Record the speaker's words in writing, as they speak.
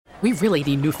We really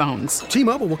need new phones.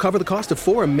 T-Mobile will cover the cost of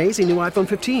 4 amazing new iPhone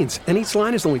 15s, and each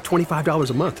line is only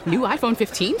 $25 a month. New iPhone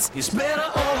 15s? It's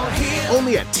better over here.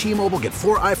 Only at T-Mobile, get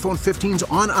 4 iPhone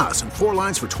 15s on us and 4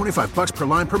 lines for $25 per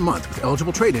line per month with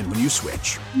eligible trade-in when you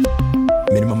switch.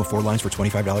 Minimum of 4 lines for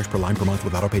 $25 per line per month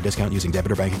with autopay discount using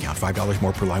debit or bank account. $5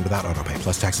 more per line without autopay,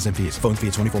 plus taxes and fees. Phone fee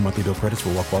at 24 monthly bill credits for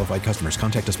well-qualified customers.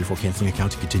 Contact us before canceling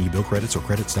account to continue bill credits or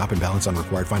credit stop and balance on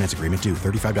required finance agreement due.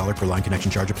 $35 per line connection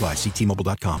charge applies. See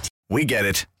T-Mobile.com. We get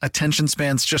it. Attention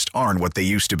spans just aren't what they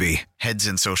used to be. Heads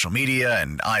in social media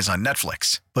and eyes on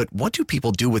Netflix. But what do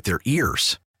people do with their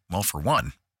ears? Well, for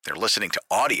one, they're listening to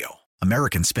audio.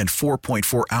 Americans spend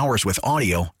 4.4 hours with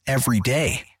audio every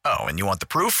day. Oh, and you want the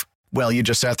proof? Well, you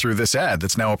just sat through this ad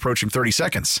that's now approaching 30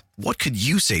 seconds. What could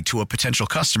you say to a potential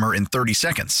customer in 30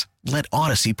 seconds? Let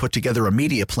Odyssey put together a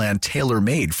media plan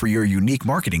tailor-made for your unique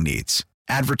marketing needs.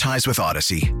 Advertise with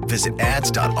Odyssey. Visit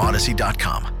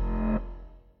ads.odyssey.com.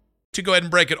 To go ahead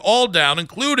and break it all down,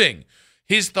 including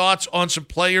his thoughts on some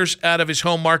players out of his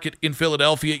home market in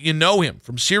Philadelphia. You know him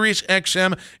from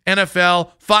SiriusXM,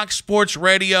 NFL, Fox Sports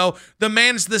Radio. The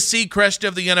man's the Seacrest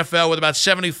of the NFL with about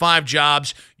 75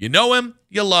 jobs. You know him,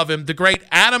 you love him. The great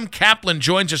Adam Kaplan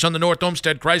joins us on the North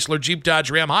Olmsted Chrysler Jeep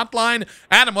Dodge Ram hotline.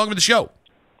 Adam, welcome to the show.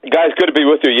 Guys, good to be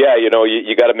with you. Yeah, you know,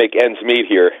 you got to make ends meet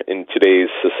here in today's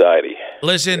society.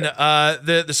 Listen,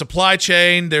 the supply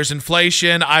chain, there's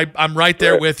inflation. I'm right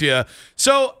there with you.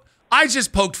 So I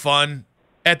just poked fun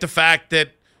at the fact that,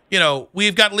 you know,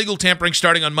 we've got legal tampering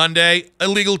starting on Monday.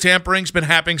 Illegal tampering's been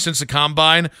happening since the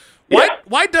Combine.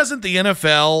 Why doesn't the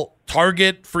NFL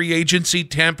target free agency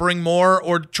tampering more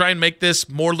or try and make this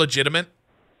more legitimate?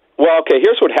 Well, okay,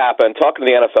 here's what happened. Talking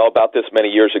to the NFL about this many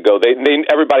years ago,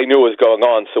 everybody knew what was going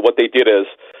on. So what they did is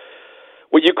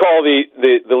what you call the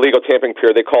legal tampering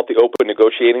period, they call it the open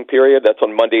negotiating period. That's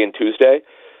on Monday and Tuesday.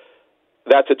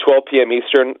 That's at 12 p.m.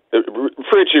 Eastern.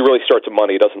 Free agency really starts on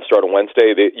Monday. It doesn't start on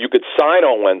Wednesday. You could sign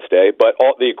on Wednesday, but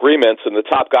all the agreements and the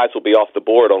top guys will be off the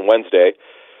board on Wednesday,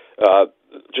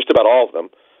 just about all of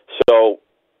them. So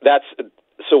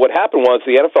what happened was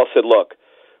the NFL said, look,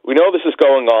 we know this is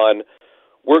going on.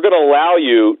 We're going to allow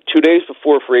you 2 days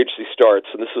before free agency starts,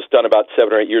 and this was done about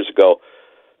 7 or 8 years ago,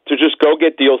 to just go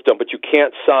get deals done, but you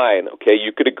can't sign, okay?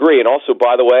 You could agree. And also,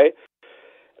 by the way,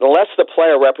 unless the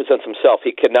player represents himself,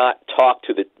 he cannot talk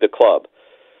to the club.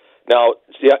 Now,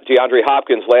 DeAndre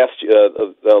Hopkins,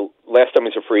 the last time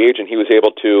he was a free agent, he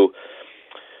represented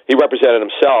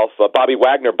himself. Bobby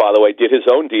Wagner, by the way, did his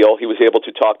own deal. He was able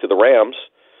to talk to the Rams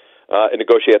and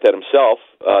negotiate that himself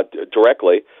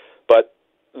directly. But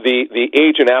the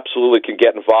agent absolutely can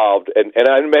get involved. And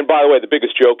by the way, the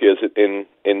biggest joke is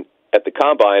at the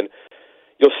Combine,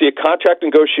 you'll see a contract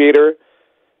negotiator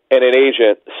and an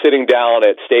agent sitting down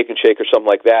at Steak and Shake or something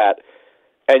like that.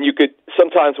 And you could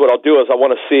sometimes what I'll do is I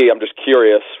want to see. I'm just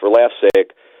curious for laugh's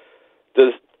sake.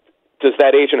 Does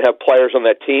that agent have players on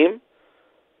that team?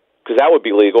 Because that would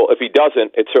be legal. If he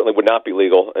doesn't, it certainly would not be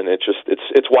legal. And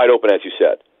it's wide open, as you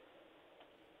said.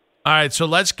 All right, so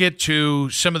let's get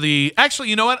to some of the – actually,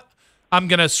 you know what? I'm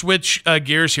going to switch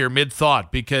gears here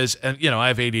mid-thought because, I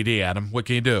have ADD, Adam. What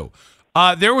can you do?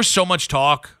 There was so much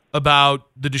talk about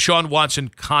the Deshaun Watson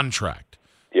contract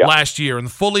last year and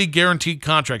the fully guaranteed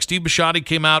contract. Steve Bisciotti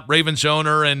came out, Ravens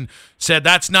owner, and said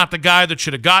that's not the guy that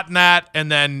should have gotten that,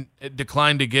 and then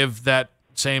declined to give that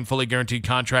same fully guaranteed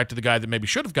contract to the guy that maybe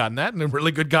should have gotten that, and a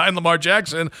really good guy in Lamar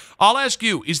Jackson. I'll ask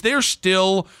you, is there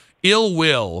still – ill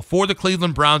will for the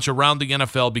Cleveland Browns around the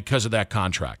NFL because of that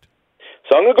contract?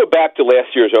 So I'm going to go back to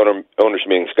last year's owners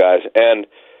meetings, guys, and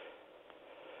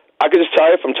I can just tell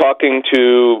you from talking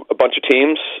to a bunch of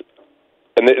teams,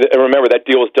 and remember that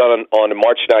deal was done on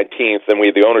March 19th, and we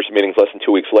had the owners meetings less than 2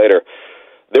 weeks later.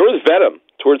 There was venom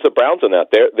towards the Browns on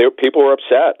that. People were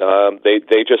upset.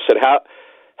 They just said, how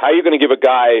are you going to give a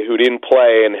guy who didn't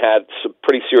play and had some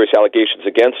pretty serious allegations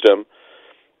against him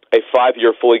a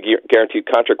 5-year fully guaranteed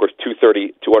contract worth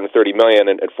 $230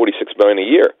 million and $46 million a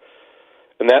year?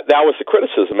 And that was the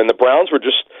criticism. And the Browns were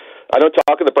just, I know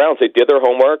talking to the Browns, they did their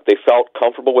homework. They felt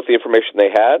comfortable with the information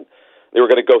they had. They were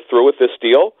going to go through with this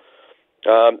deal.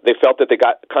 They felt that they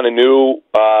kind of knew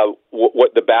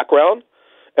what the background.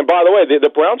 And by the way,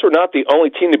 the Browns were not the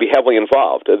only team to be heavily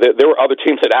involved. There were other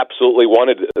teams that absolutely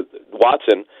wanted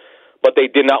Watson, but they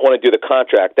did not want to do the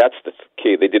contract. That's the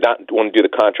key. They did not want to do the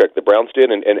contract. The Browns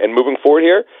did. And moving forward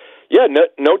here,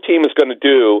 no team is going to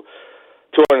do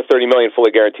 $230 million fully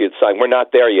guaranteed sign. We're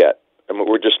not there yet. I mean,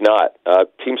 we're just not.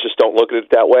 Teams just don't look at it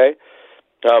that way.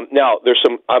 Now,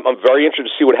 I'm very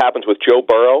interested to see what happens with Joe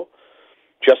Burrow,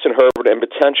 Justin Herbert, and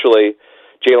potentially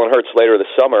Jalen Hurts later this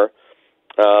summer.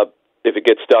 If it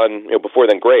gets done before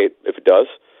then, great. If it does.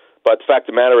 But the fact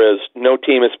of the matter is, no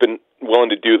team has been willing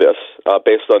to do this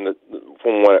based on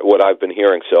from what I've been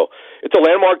hearing. So it's a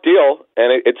landmark deal,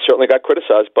 and it certainly got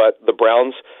criticized, but the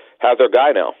Browns have their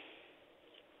guy now.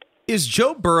 Is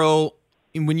Joe Burrow,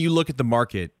 when you look at the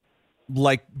market,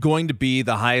 like going to be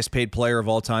the highest paid player of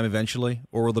all time eventually,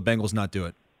 or will the Bengals not do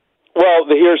it? Well,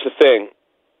 here's the thing.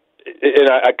 And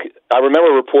I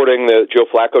remember reporting the Joe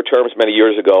Flacco terms many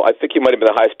years ago. I think he might have been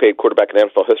the highest paid quarterback in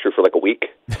NFL history for like a week,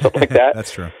 something like that.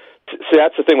 That's true. So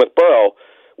that's the thing with Burrow.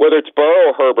 Whether it's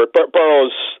Burrow or Herbert,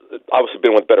 Burrow's obviously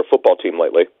been with a better football team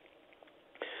lately.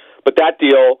 But that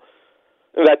deal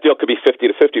could be $50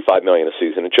 to $55 million a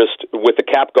season. It just with the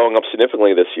cap going up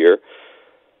significantly this year,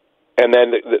 and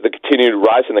then the continued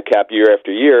rise in the cap year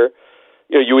after year,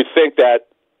 you would think that.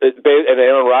 And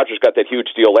Aaron Rodgers got that huge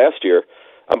deal last year.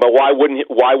 But why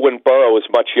wouldn't Burrow, is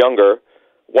much younger,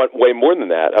 want way more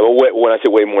than that? I mean, when I say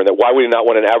way more than that, why would he not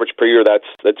want an average per year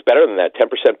that's better than that,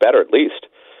 10% better at least?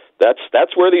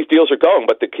 That's where these deals are going.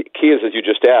 But the key is, as you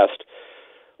just asked,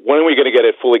 when are we going to get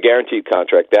a fully guaranteed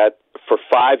contract? That for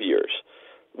 5 years.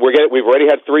 We've already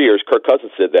had 3 years. Kirk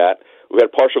Cousins did that. We've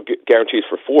had partial guarantees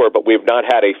for 4, but we have not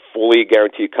had a fully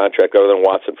guaranteed contract other than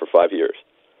Watson for 5 years.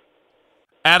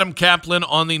 Adam Kaplan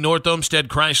on the North Olmsted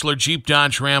Chrysler Jeep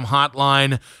Dodge Ram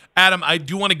hotline. Adam, I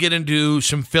do want to get into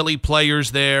some Philly players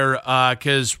there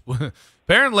because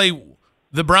apparently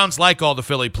the Browns like all the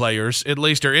Philly players, at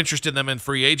least are interested in them in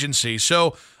free agency.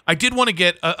 So I did want to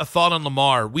get a thought on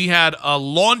Lamar. We had a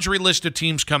laundry list of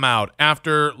teams come out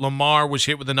after Lamar was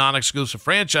hit with the non-exclusive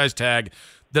franchise tag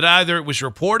that either it was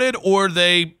reported or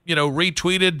they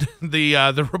retweeted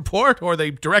the report, or they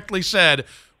directly said,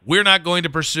 we're not going to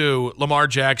pursue Lamar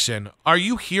Jackson. Are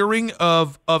you hearing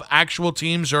of actual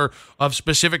teams or of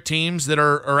specific teams that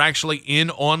are actually in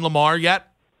on Lamar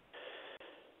yet?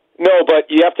 No, but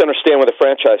you have to understand with a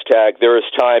franchise tag, there is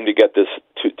time to get this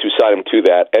to sign him to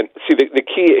that. And see, the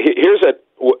key here's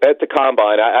at the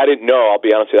combine. I didn't know. I'll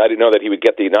be honest with you. I didn't know that he would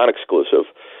get the non-exclusive,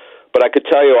 but I could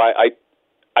tell you,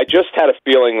 I just had a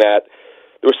feeling that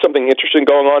there was something interesting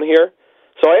going on here.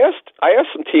 So I asked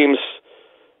some teams.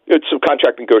 It's some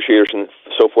contract negotiators and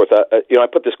so forth. I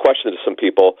put this question to some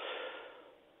people.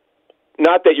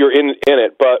 Not that you're in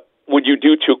it, but would you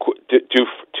do two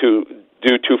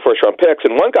first-round picks?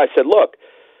 And one guy said, "Look,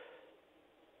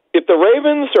 if the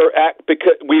Ravens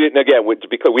because we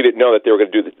didn't know that they were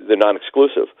going to do the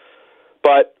non-exclusive."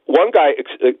 But one guy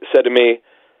said to me,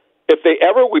 if they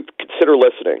ever would consider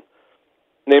listening,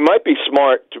 they might be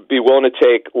smart to be willing to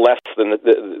take less than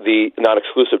the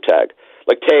non-exclusive tag,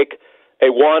 like take a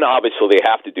 1, obviously they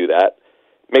have to do that.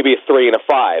 Maybe a 3 and a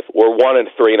 5, or 1 and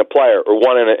a 3 and a player, or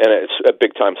 1 and a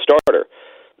big-time starter.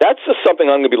 That's just something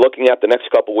I'm going to be looking at the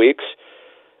next couple weeks.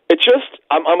 It's just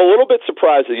I'm a little bit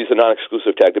surprised that he's a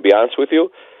non-exclusive tag, to be honest with you,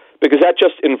 because that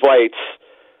just invites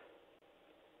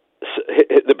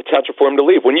the potential for him to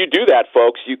leave. When you do that,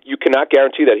 folks, you cannot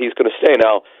guarantee that he's going to stay.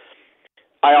 Now,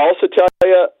 I also tell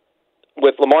you,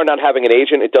 with Lamar not having an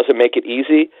agent, it doesn't make it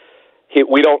easy.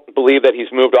 We don't believe that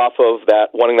he's moved off of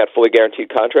that, wanting that fully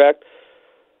guaranteed contract.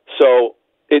 So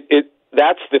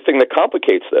that's the thing that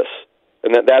complicates this,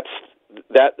 and that's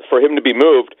for him to be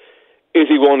moved. Is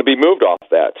he willing to be moved off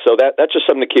that? So that's just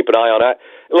something to keep an eye on.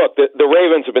 Look, the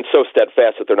Ravens have been so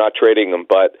steadfast that they're not trading him.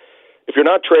 But if you're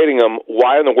not trading him,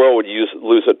 why in the world would you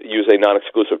use a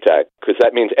non-exclusive tag? Because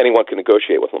that means anyone can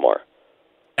negotiate with Lamar.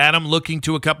 Adam, looking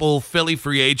to a couple Philly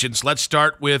free agents. Let's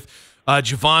start with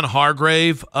Javon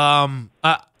Hargrave.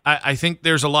 I think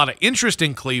there's a lot of interest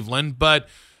in Cleveland, but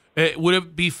would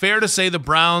it be fair to say the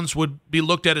Browns would be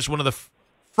looked at as one of the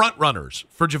front runners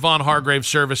for Javon Hargrave's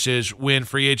services when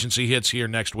free agency hits here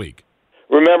next week?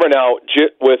 Remember now,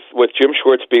 with Jim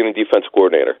Schwartz being the defense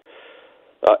coordinator,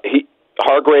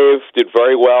 Hargrave did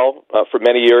very well for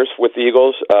many years with the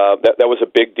Eagles. That was a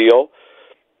big deal.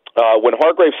 When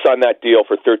Hargrave signed that deal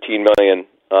for $13 million,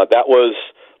 that was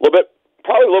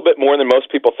probably a little bit more than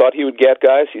most people thought he would get,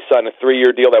 guys. He signed a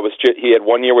 3-year deal. He had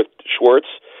 1 year with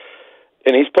Schwartz,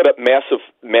 and he's put up massive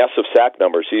sack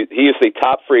numbers. He is the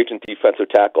top free agent defensive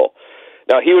tackle.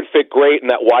 Now, he would fit great in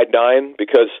that wide 9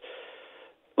 because,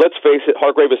 let's face it,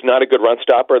 Hargrave is not a good run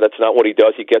stopper. That's not what he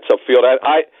does. He gets upfield.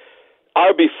 I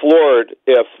would be floored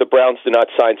if the Browns did not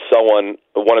sign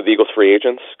one of the Eagles' free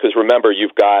agents, because remember,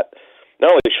 you've got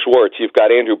not only Schwartz, you've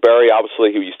got Andrew Berry, obviously,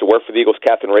 who used to work for the Eagles,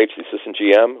 Catherine Raich, the assistant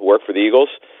GM, who worked for the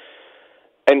Eagles.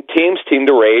 And teams team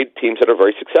to raid teams that are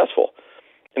very successful.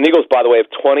 And the Eagles, by the way, have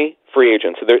 20 free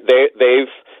agents. So they've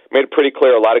made it pretty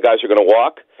clear a lot of guys are going to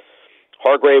walk.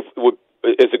 Hargrave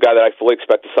is a guy that I fully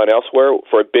expect to sign elsewhere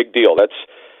for a big deal.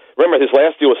 Remember, his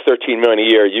last deal was $13 million a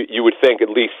year. You would think at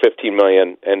least $15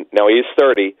 million, and now he is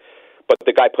 $30. but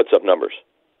the guy puts up numbers.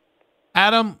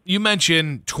 Adam, you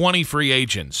mentioned 20 free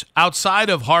agents. Outside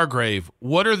of Hargrave,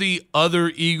 what are the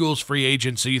other Eagles free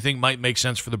agents that you think might make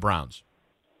sense for the Browns?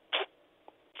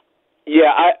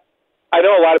 Yeah, I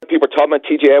know a lot of people are talking about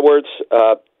T.J. Edwards.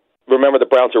 Remember, the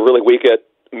Browns are really weak at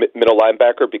middle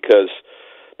linebacker because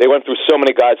they went through so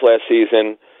many guys last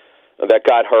season that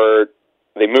got hurt.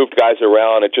 They moved guys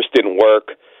around. It just didn't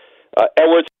work.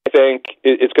 Edwards, I think,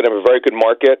 is going to have a very good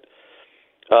market.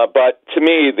 But to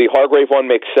me, the Hargrave one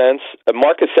makes sense.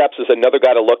 Marcus Epps is another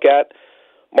guy to look at.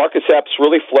 Marcus Epps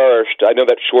really flourished. I know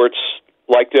that Schwartz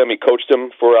liked him. He coached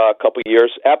him for a couple of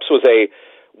years. Epps was a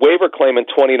waiver claim in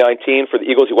 2019 for the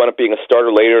Eagles. He wound up being a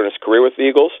starter later in his career with the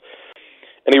Eagles.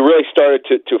 And he really started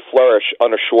to flourish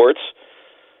under Schwartz.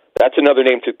 That's another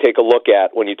name to take a look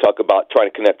at when you talk about trying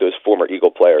to connect those former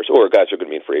Eagle players or guys who are going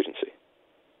to be in free agency.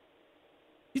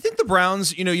 You think the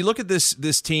Browns, you look at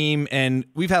this team, and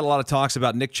we've had a lot of talks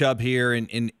about Nick Chubb here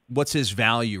and what's his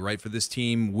value, right, for this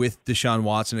team with Deshaun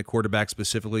Watson at quarterback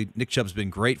specifically. Nick Chubb's been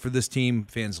great for this team.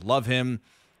 Fans love him,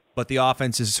 but the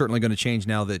offense is certainly going to change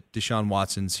now that Deshaun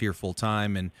Watson's here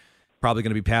full-time and probably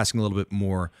going to be passing a little bit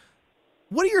more.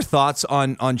 What are your thoughts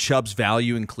on Chubb's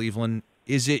value in Cleveland?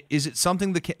 Is it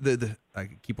something the I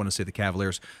keep wanting to say the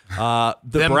Cavaliers, the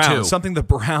Browns, too. Something the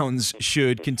Browns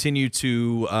should continue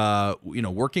to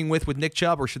working with Nick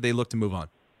Chubb, or should they look to move on?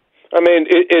 I mean,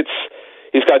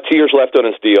 he's got 2 years left on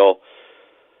his deal.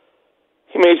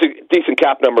 He made a decent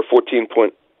cap number,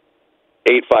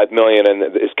 $14.85 million,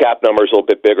 and his cap number is a little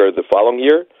bit bigger the following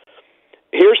year.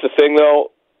 Here's the thing,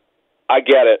 though. I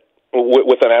get it.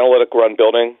 With an analytic run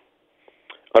building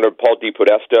under Paul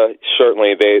DePodesta,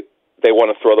 certainly they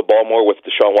want to throw the ball more with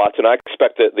Deshaun Watson. I would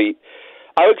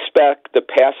expect the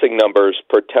passing numbers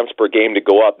per attempts per game to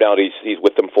go up now that he's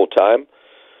with them full time.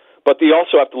 But they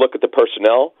also have to look at the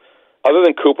personnel. Other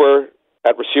than Cooper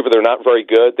at receiver, they're not very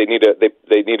good. They need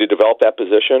to develop that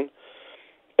position.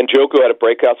 And Njoku had a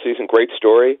breakout season. Great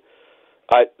story.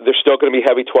 They're still going to be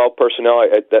heavy 12 personnel.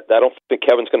 I don't think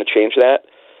Kevin's going to change that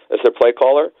as their play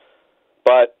caller.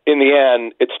 But in the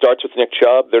end, it starts with Nick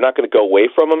Chubb. They're not going to go away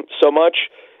from him so much.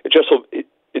 It's just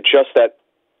that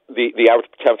the average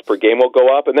attempts per game will go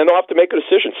up, and then they'll have to make a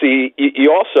decision. See, you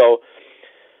also,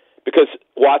 because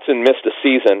Watson missed a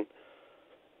season,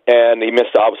 and he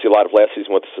missed obviously a lot of last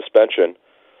season with the suspension,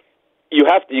 you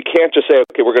can't just say,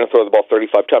 okay, we're going to throw the ball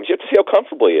 35 times. You have to see how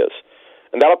comfortable he is,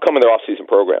 and that'll come in their off-season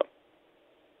program.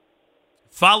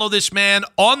 Follow this man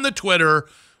on the Twitter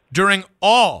during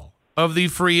all of the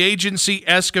free agency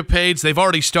escapades. They've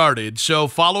already started, so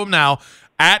follow him now.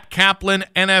 At Kaplan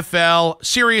NFL,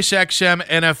 SiriusXM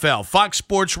NFL, Fox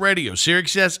Sports Radio,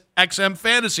 SiriusXM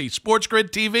Fantasy, Sports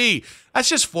Grid TV. That's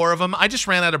just 4 of them. I just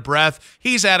ran out of breath.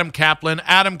 He's Adam Kaplan.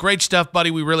 Adam, great stuff,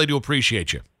 buddy. We really do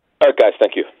appreciate you. All right, guys.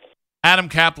 Thank you. Adam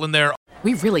Kaplan there.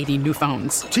 We really need new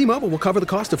phones. T-Mobile will cover the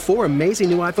cost of 4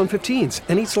 amazing new iPhone 15s,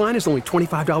 and each line is only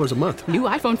 $25 a month. New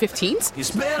iPhone 15s?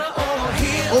 It's better over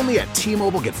here. Only at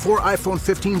T-Mobile, get 4 iPhone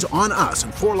 15s on us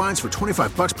and 4 lines for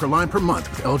 $25 per line per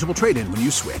month with eligible trade-in when you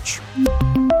switch.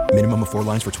 Minimum of 4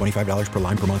 lines for $25 per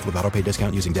line per month with autopay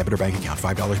discount using debit or bank account.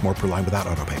 $5 more per line without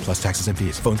autopay, plus taxes and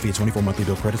fees. Phone fee at 24 monthly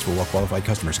bill credits for well-qualified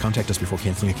customers. Contact us before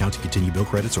canceling account to continue bill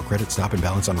credits or credit stop and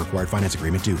balance on required finance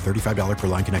agreement due. $35 per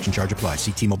line connection charge applies.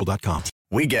 See T-Mobile.com.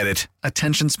 We get it.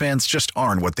 Attention spans just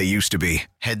aren't what they used to be.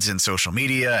 Heads in social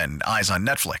media and eyes on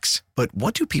Netflix. But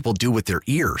what do people do with their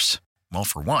ears? Well,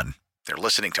 for one, they're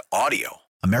listening to audio.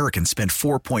 Americans spend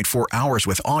 4.4 hours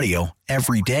with audio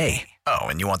every day. Oh,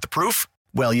 and you want the proof?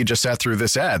 Well, you just sat through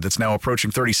this ad that's now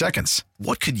approaching 30 seconds.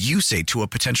 What could you say to a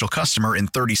potential customer in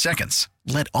 30 seconds?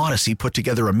 Let Odyssey put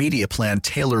together a media plan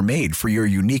tailor-made for your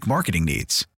unique marketing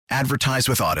needs. Advertise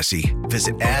with Odyssey.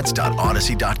 Visit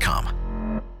ads.odyssey.com.